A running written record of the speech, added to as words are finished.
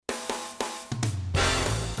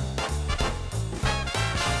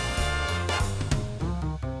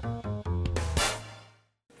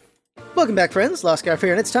Welcome back, friends. Lost Scarf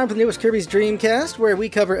here, and it's time for the newest Kirby's Dream Cast, where we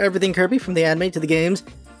cover everything Kirby, from the anime to the games,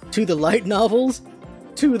 to the light novels,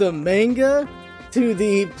 to the manga, to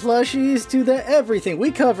the plushies, to the everything.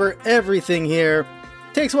 We cover everything here.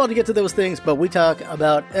 Takes a while to get to those things, but we talk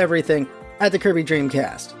about everything at the Kirby Dream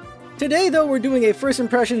Cast. Today, though, we're doing a first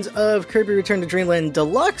impressions of Kirby Return to Dreamland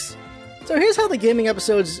Deluxe. So here's how the gaming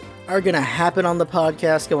episodes are going to happen on the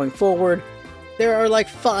podcast going forward. There are like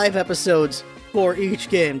 5 episodes for each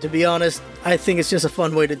game. To be honest, I think it's just a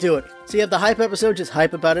fun way to do it. So you have the hype episode, just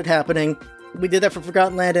hype about it happening. We did that for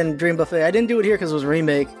Forgotten Land and Dream Buffet. I didn't do it here because it was a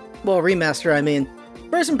remake. Well, remaster, I mean.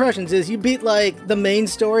 First impressions is you beat like the main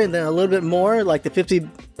story and then a little bit more, like the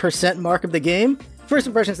 50% mark of the game. First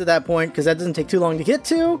impressions at that point, because that doesn't take too long to get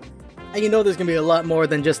to. And you know there's going to be a lot more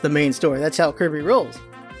than just the main story. That's how Kirby rolls.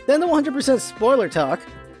 Then the 100% spoiler talk.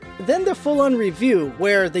 Then the full-on review,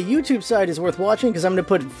 where the YouTube side is worth watching because I'm going to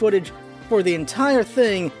put footage for the entire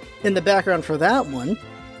thing in the background for that one.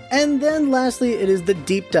 And then lastly, it is the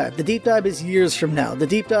deep dive. The deep dive is years from now. The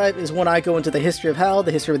deep dive is when I go into the history of HAL,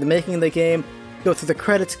 the history of the making of the game, go through the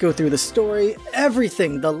credits, go through the story,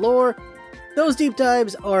 everything, the lore. Those deep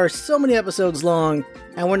dives are so many episodes long,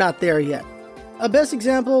 and we're not there yet. A best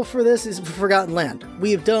example for this is Forgotten Land.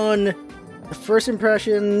 We've done the first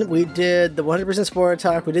impression, we did the 100% spoiler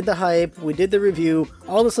talk, we did the hype, we did the review.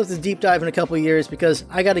 All this stuff is deep dive in a couple of years because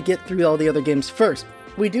I got to get through all the other games first.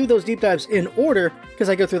 We do those deep dives in order because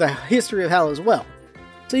I go through the history of HAL as well.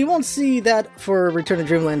 So you won't see that for Return to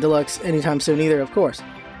Dreamland Deluxe anytime soon either, of course.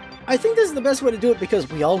 I think this is the best way to do it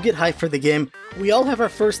because we all get hyped for the game, we all have our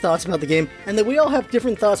first thoughts about the game, and then we all have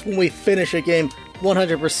different thoughts when we finish a game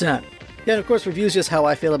 100%. Then, of course, reviews just how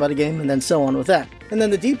I feel about a game, and then so on with that. And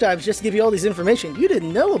then the deep dives just to give you all these information you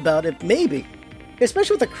didn't know about it, maybe.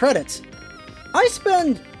 Especially with the credits. I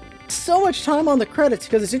spend so much time on the credits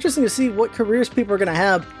because it's interesting to see what careers people are going to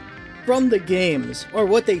have from the games, or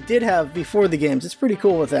what they did have before the games. It's pretty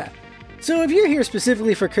cool with that. So if you're here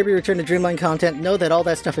specifically for Kirby Return to Dreamland content, know that all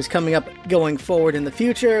that stuff is coming up going forward in the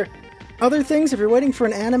future. Other things, if you're waiting for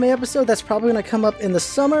an anime episode, that's probably going to come up in the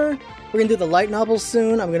summer. We're going to do the light novels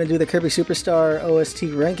soon. I'm going to do the Kirby Superstar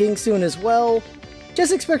OST ranking soon as well.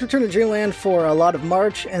 Just expect Return to Dreamland for a lot of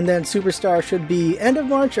March, and then Superstar should be end of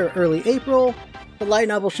March or early April. The light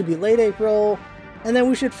novel should be late April. And then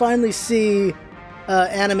we should finally see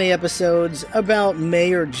anime episodes about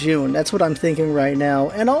May or June. That's what I'm thinking right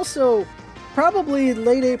now. And also, probably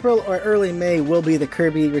late April or early May will be the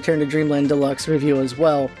Kirby Return to Dreamland Deluxe review as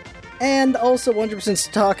well. And also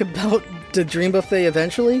 100% talk about the Dream Buffet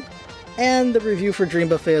eventually. And the review for Dream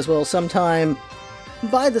Buffet as well sometime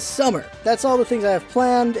by the summer. That's all the things I have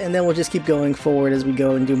planned, and then we'll just keep going forward as we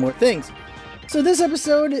go and do more things. So this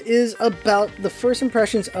episode is about the first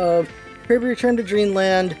impressions of Kirby Return to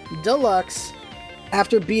Dreamland Deluxe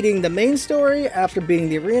after beating the main story, after beating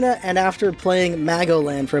the arena, and after playing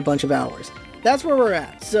Magoland for a bunch of hours. That's where we're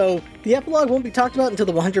at. So the epilogue won't be talked about until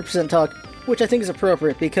the 100% talk, which I think is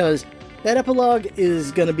appropriate because that epilogue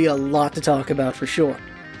is going to be a lot to talk about for sure.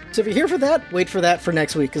 So if you're here for that, wait for that for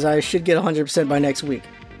next week, because I should get 100% by next week.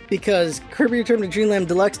 Because Kirby Return to Dreamland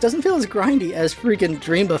Deluxe doesn't feel as grindy as freaking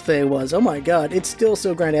Dream Buffet was. Oh my god, it's still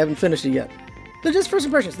so grindy, I haven't finished it yet. So just first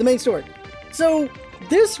impressions, the main story. So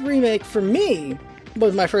this remake, for me,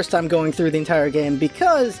 was my first time going through the entire game,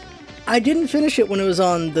 because I didn't finish it when it was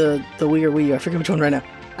on the Wii or Wii U, I forget which one right now.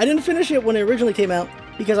 I didn't finish it when it originally came out,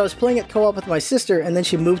 because I was playing it co-op with my sister, and then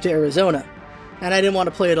she moved to Arizona. And I didn't want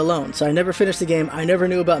to play it alone, so I never finished the game. I never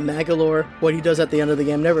knew about Magolor, what he does at the end of the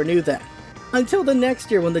game, never knew that. Until the next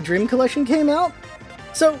year when the Dream Collection came out.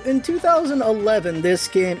 So in 2011, this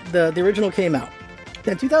game, the original came out.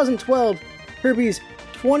 Then 2012, Kirby's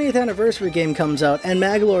 20th anniversary game comes out, and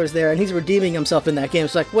Magolor is there, and he's redeeming himself in that game.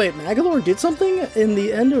 It's like, wait, Magolor did something in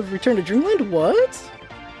the end of Return to Dreamland? What?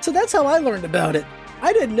 So that's how I learned about it.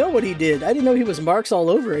 I didn't know what he did. I didn't know he was Marx all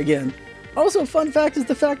over again. Also, fun fact is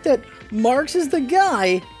the fact that Marx is the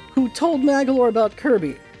guy who told Magolor about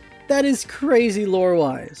Kirby. That is crazy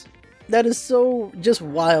lore-wise. That is so just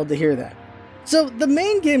wild to hear that. So the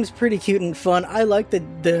main game is pretty cute and fun. I like the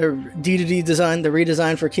Dedede design, the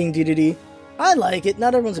redesign for King Dedede. I like it.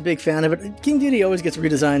 Not everyone's a big fan of it. King Dedede always gets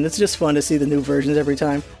redesigned. It's just fun to see the new versions every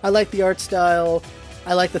time. I like the art style.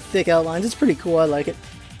 I like the thick outlines. It's pretty cool. I like it.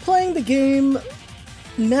 Playing the game,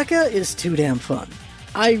 Mecha is too damn fun.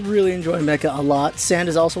 I really enjoy Mecha a lot. Sand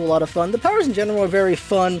is also a lot of fun. The powers in general are very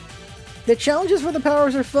fun. The challenges for the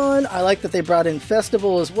powers are fun. I like that they brought in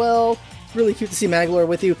Festival as well. It's really cute to see Magolor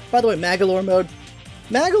with you. By the way, Magolor mode.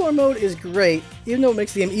 Magolor mode is great, even though it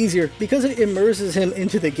makes the game easier, because it immerses him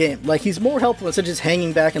into the game. Like, he's more helpful instead of just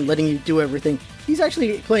hanging back and letting you do everything. He's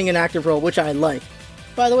actually playing an active role, which I like.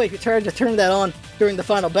 By the way, if you try to turn that on during the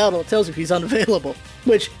final battle, it tells you he's unavailable.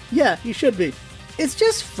 Which, yeah, he should be. It's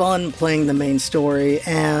just fun playing the main story,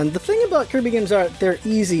 and the thing about Kirby games are they're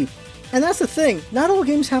easy. And that's the thing, not all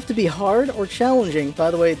games have to be hard or challenging.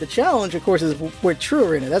 By the way, the challenge, of course, is with True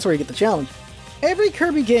Arena. That's where you get the challenge. Every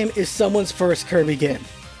Kirby game is someone's first Kirby game.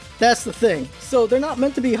 That's the thing. So they're not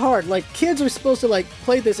meant to be hard. Like, kids are supposed to, like,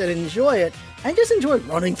 play this and enjoy it, and just enjoy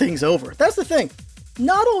running things over. That's the thing.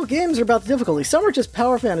 Not all games are about the difficulty. Some are just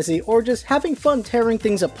power fantasy, or just having fun tearing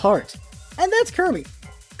things apart. And that's Kirby.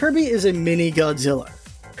 Kirby is a mini Godzilla.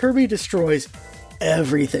 Kirby destroys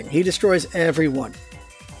everything. He destroys everyone.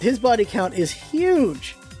 His body count is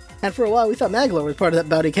huge. And for a while we thought Magolor was part of that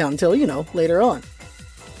body count until, you know, later on.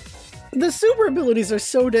 The super abilities are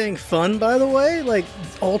so dang fun, by the way. Like,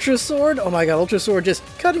 Ultra Sword. Oh my god, Ultra Sword just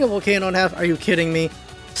cutting a volcano in half. Are you kidding me?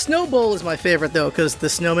 Snowball is my favorite, though, because the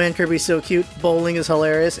snowman Kirby's so cute. Bowling is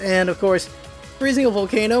hilarious. And, of course, freezing a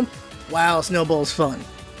volcano. Wow, Snowball's fun.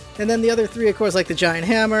 And then the other three, of course, like the Giant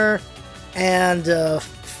Hammer and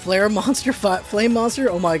Flame Monster.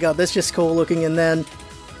 Oh my god, that's just cool looking. And then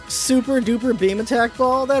Super Duper Beam Attack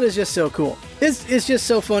Ball. That is just so cool. It's just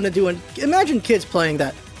so fun to do. And imagine kids playing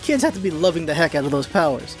that. Kids have to be loving the heck out of those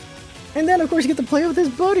powers. And then, of course, you get to play with his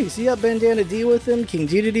buddies. You got Bandana D with him, King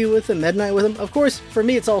Dedede with him, Meta Knight with him. Of course, for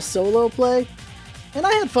me, it's all solo play. And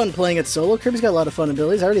I had fun playing it solo. Kirby's got a lot of fun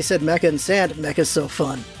abilities. I already said Mecha and Sand. Mecha's so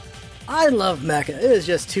fun. I love Mecha. It is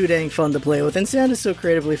just too dang fun to play with. And Sand is so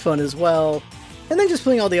creatively fun as well. And then just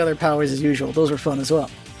playing all the other powers as usual. Those were fun as well.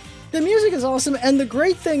 The music is awesome. And the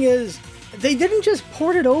great thing is, they didn't just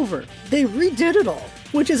port it over. They redid it all,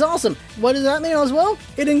 which is awesome. What does that mean as well?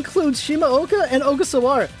 It includes Shimaoka and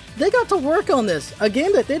Ogasawara. They got to work on this, a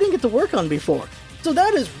game that they didn't get to work on before. So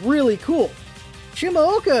that is really cool.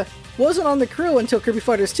 Shimaoka wasn't on the crew until Kirby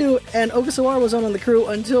Fighters 2, and Ogasawara wasn't on the crew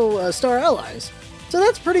until Star Allies. So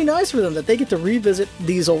that's pretty nice for them that they get to revisit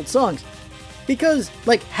these old songs. Because,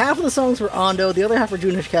 like, half of the songs were Ando, the other half were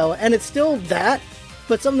Jun Ishikawa, and it's still that,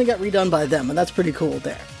 but something got redone by them, and that's pretty cool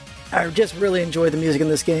there. I just really enjoy the music in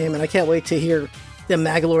this game, and I can't wait to hear the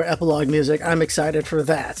Magolor epilogue music. I'm excited for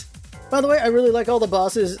that. By the way, I really like all the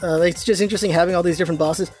bosses. It's just interesting having all these different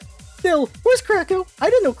bosses. Still, where's Kracko? I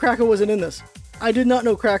didn't know Kracko wasn't in this. I did not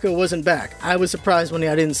know Kracko wasn't back. I was surprised when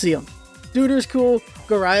I didn't see him. Duder's cool.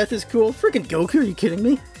 Goliath is cool. Freaking Goku, are you kidding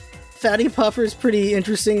me? Fatty Puffer's pretty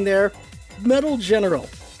interesting there. Metal General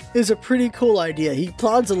is a pretty cool idea. He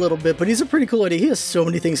plods a little bit, but he's a pretty cool idea. He has so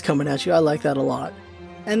many things coming at you. I like that a lot.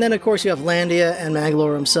 And then, of course, you have Landia and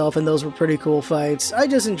Magolor himself, and those were pretty cool fights. I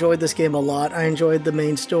just enjoyed this game a lot. I enjoyed the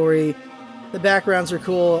main story. The backgrounds are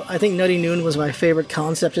cool. I think Nutty Noon was my favorite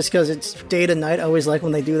concept, just because it's day to night. I always like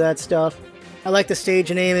when they do that stuff. I like the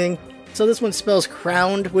stage naming. So this one spells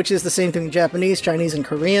crowned, which is the same thing in Japanese, Chinese, and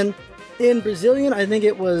Korean. In Brazilian, I think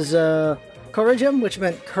it was coragem, which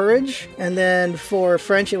meant courage. And then for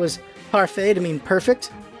French, it was parfait, to mean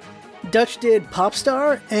perfect. Dutch did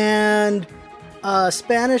popstar, and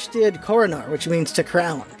Spanish did coronar, which means to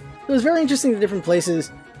crown. It was very interesting the different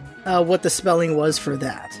places what the spelling was for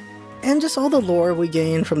that. And just all the lore we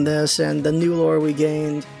gained from this, and the new lore we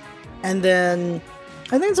gained. And then,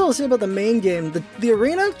 I think that's all I'll say about the main game. The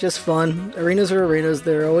arena, just fun. Arenas are arenas.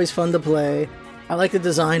 They're always fun to play. I like the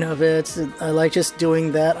design of it. I like just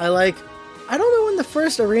doing that. I don't know when the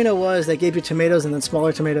first arena was that gave you tomatoes and then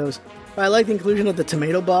smaller tomatoes. But I like the inclusion of the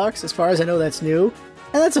tomato box. As far as I know, that's new.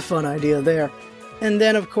 And that's a fun idea there. And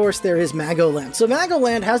then, of course, there is Magoland. So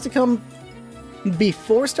Magoland has to come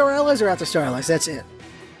before Star Allies or after Star Allies. That's it.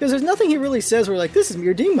 Because there's nothing he really says where, like, this is me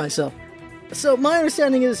redeeming myself. So my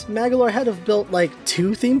understanding is Magolor had to have built, like,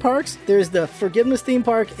 2 theme parks. There's the Forgiveness theme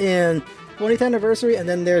park in 20th Anniversary, and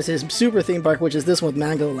then there's his super theme park, which is this one with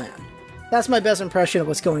Magoland. That's my best impression of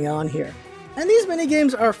what's going on here. And these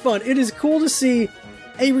minigames are fun. It is cool to see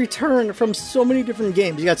a return from so many different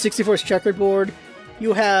games. You got 64's Checkerboard,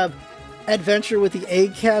 you have Adventure with the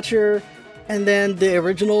Egg Catcher, and then the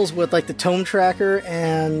originals with, like, the Tome Tracker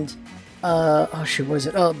and...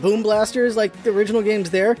 Boom Blasters, like the original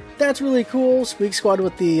games there. That's really cool. Squeak Squad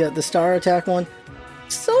with the Star Attack one.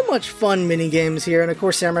 So much fun mini games here, and of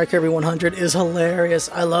course Samurai Kirby 100 is hilarious.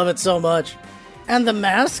 I love it so much. And the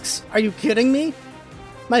masks? Are you kidding me?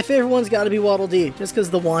 My favorite one's got to be Waddle Dee, just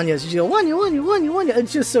because the Wanyas. You go Wanya.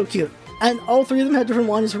 It's just so cute. And all 3 of them had different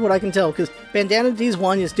Wanyas from what I can tell, because Bandana D's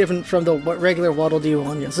Wanya is different from the regular Waddle Dee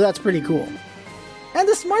Wanya, so that's pretty cool. And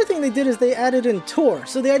the smart thing they did is they added in tour.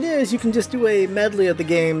 So the idea is you can just do a medley of the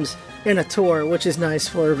games in a tour, which is nice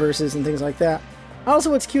for verses and things like that. Also,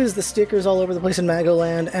 what's cute is the stickers all over the place in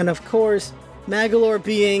Magoland, and of course, Magolor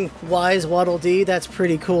being Wise Waddle Dee, that's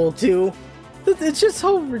pretty cool too. It's just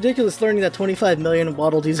so ridiculous learning that 25 million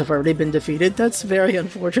Waddle Dees have already been defeated. That's very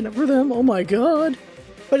unfortunate for them. Oh my god.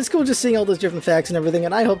 But it's cool just seeing all those different facts and everything,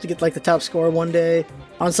 and I hope to get like the top score one day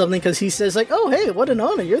on something, because he says like, oh hey, what an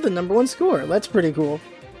honor, you're the #1 scorer. That's pretty cool.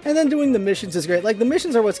 And then doing the missions is great. Like, the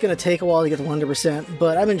missions are what's going to take a while to get to 100%,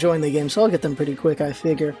 but I'm enjoying the game, so I'll get them pretty quick, I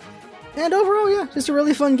figure. And overall, yeah, just a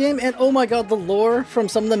really fun game, and oh my god, the lore from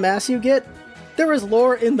some of the masks you get. There is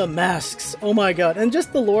lore in the masks, oh my god, and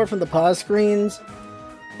just the lore from the pause screens.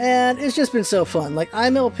 And it's just been so fun. Like,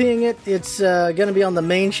 I'm LPing it, it's going to be on the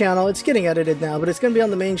main channel. It's getting edited now, but it's going to be on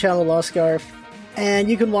the main channel, Lost Scarf. And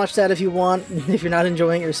you can watch that if you want, if you're not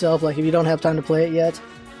enjoying it yourself, like if you don't have time to play it yet.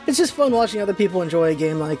 It's just fun watching other people enjoy a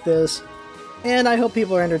game like this. And I hope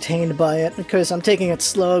people are entertained by it, because I'm taking it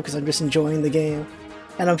slow, because I'm just enjoying the game.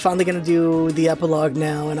 And I'm finally going to do the epilogue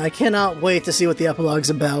now, and I cannot wait to see what the epilogue's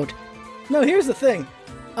about. No, here's the thing.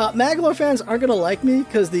 Magolor fans aren't going to like me,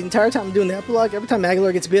 because the entire time I'm doing the epilogue, every time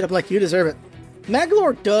Magolor gets beat, I'm like, you deserve it.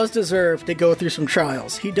 Magolor does deserve to go through some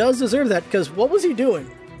trials. He does deserve that, because what was he doing?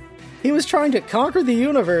 He was trying to conquer the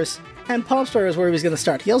universe, and Popstar is where he was going to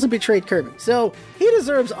start. He also betrayed Kirby, so he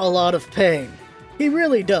deserves a lot of pain. He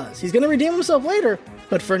really does. He's going to redeem himself later,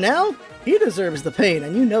 but for now, he deserves the pain,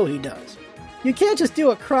 and you know he does. You can't just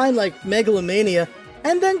do a crime like Megalomania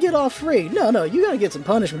and then get off free. No, you gotta get some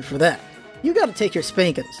punishment for that. You gotta take your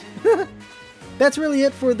spankings. That's really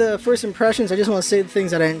it for the first impressions. I just want to say the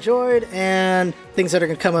things that I enjoyed and things that are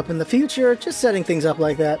going to come up in the future, just setting things up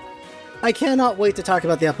like that. I cannot wait to talk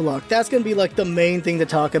about the epilogue. That's going to be like the main thing to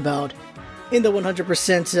talk about in the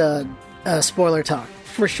 100% spoiler talk.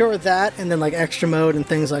 For sure that, and then like extra mode and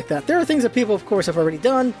things like that. There are things that people, of course, have already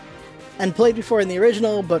done and played before in the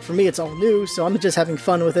original, but for me it's all new, so I'm just having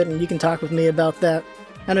fun with it, and you can talk with me about that.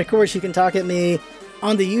 And of course, you can talk at me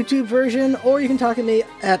on the YouTube version, or you can talk at me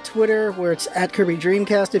at Twitter, where it's at Kirby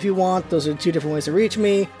Dreamcast if you want. Those are 2 different ways to reach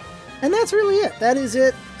me. And that's really it. That is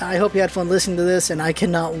it. I hope you had fun listening to this, and I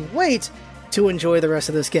cannot wait to enjoy the rest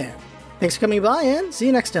of this game. Thanks for coming by, and see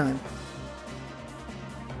you next time.